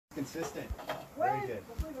Consistent. Very good.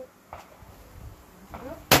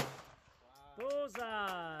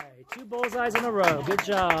 Bullseye. 2 bullseyes in a row. Good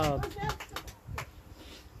job.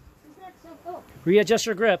 Readjust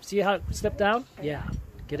your grip. See how it slipped down? Yeah.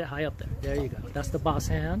 Get it high up there. There you go. That's the boss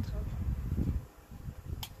hand.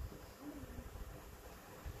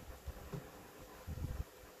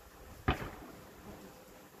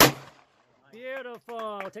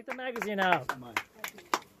 Beautiful. Take the magazine out.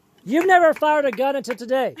 You've never fired a gun until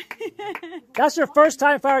today. That's your first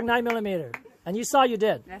time firing 9mm. And you saw you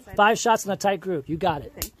did. Yes, 5 shots in a tight group. You got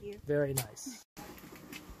it. Thank you. Very nice.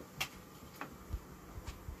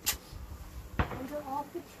 Finger off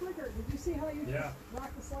the trigger. Did you see how you just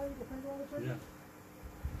rock the slide with your finger on the trigger?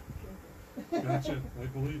 Yeah. Gotcha. I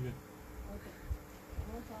believe you. Okay.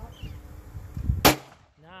 On top.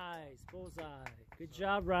 Nice. Bullseye. Good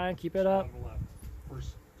job, Ryan. Keep it up. On the left.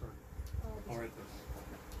 First target. All right there.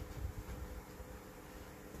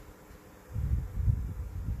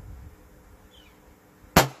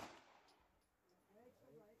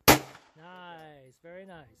 Nice, very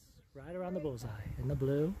nice. Right around the bullseye in the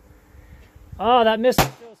blue. Oh, that missile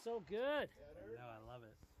feels so good. No, I love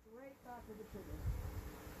it. Right back of the trigger.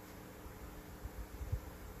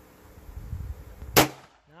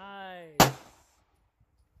 Nice.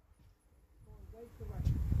 Going right to right.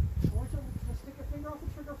 I want you to stick your finger off the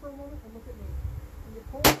trigger for a moment and look at me. And you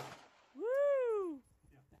pull. Woo!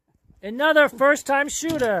 Another first-time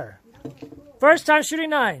shooter. First time shooting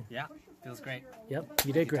 9. Yeah, feels great. Yep,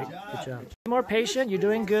 you did great. Good job. Be more patient. You're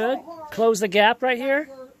doing good. Close the gap right here.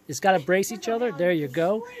 It's got to brace each other. There you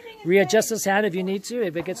go. Readjust this hand if you need to,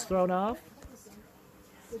 if it gets thrown off.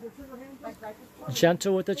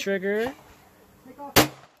 Gentle with the trigger.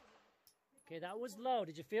 Okay, that was low.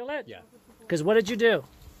 Did you feel it? Yeah. Because what did you do?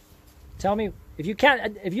 Tell me. If you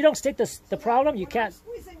don't state the problem, you can't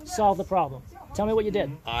solve the problem. Tell me what you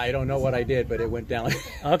did. I don't know what I did, but it went down.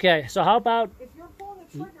 Okay, so how about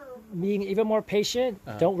being even more patient?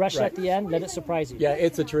 Don't rush at the end. Let it surprise you. Yeah,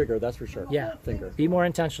 it's a trigger, that's for sure. Yeah. Finger. Be more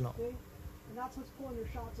intentional. And that's what's pulling your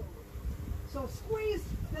shots over. So squeeze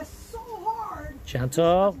this so hard.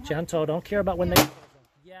 Gentle, gentle. Don't care about when they...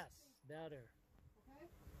 Yes, better.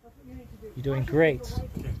 That's what you need to do. You're doing great.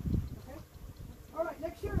 Okay. All right,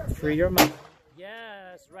 next shooter. Free your mind.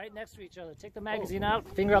 Yes, right next to each other. Take the magazine out.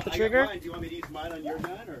 Finger off the trigger. Do you want me to use mine on your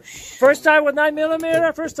gun? Or? First time with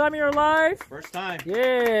 9mm. First time in your life. First time.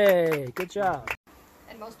 Yay. Good job.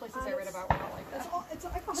 And most places I read about were not like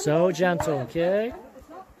that. So gentle, okay? It's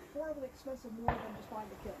not horribly expensive more than just buying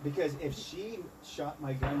the kit. Because if she shot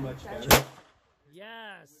my gun much better.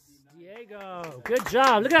 Yes, Diego. Good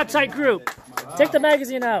job. Look at that tight group. Take the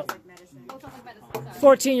magazine out.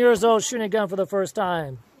 14 years old, shooting a gun for the first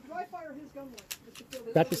time. Do I fire his gun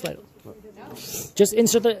with? Back this slightly. Just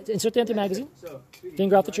insert the empty magazine.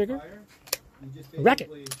 Finger off the trigger. Rack it.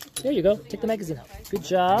 There you go. Take the magazine out. Good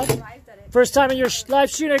job. First time in your life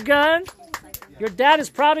shooting a gun. Your dad is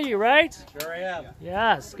proud of you, right? Sure I am.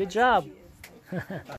 Yes. Good job.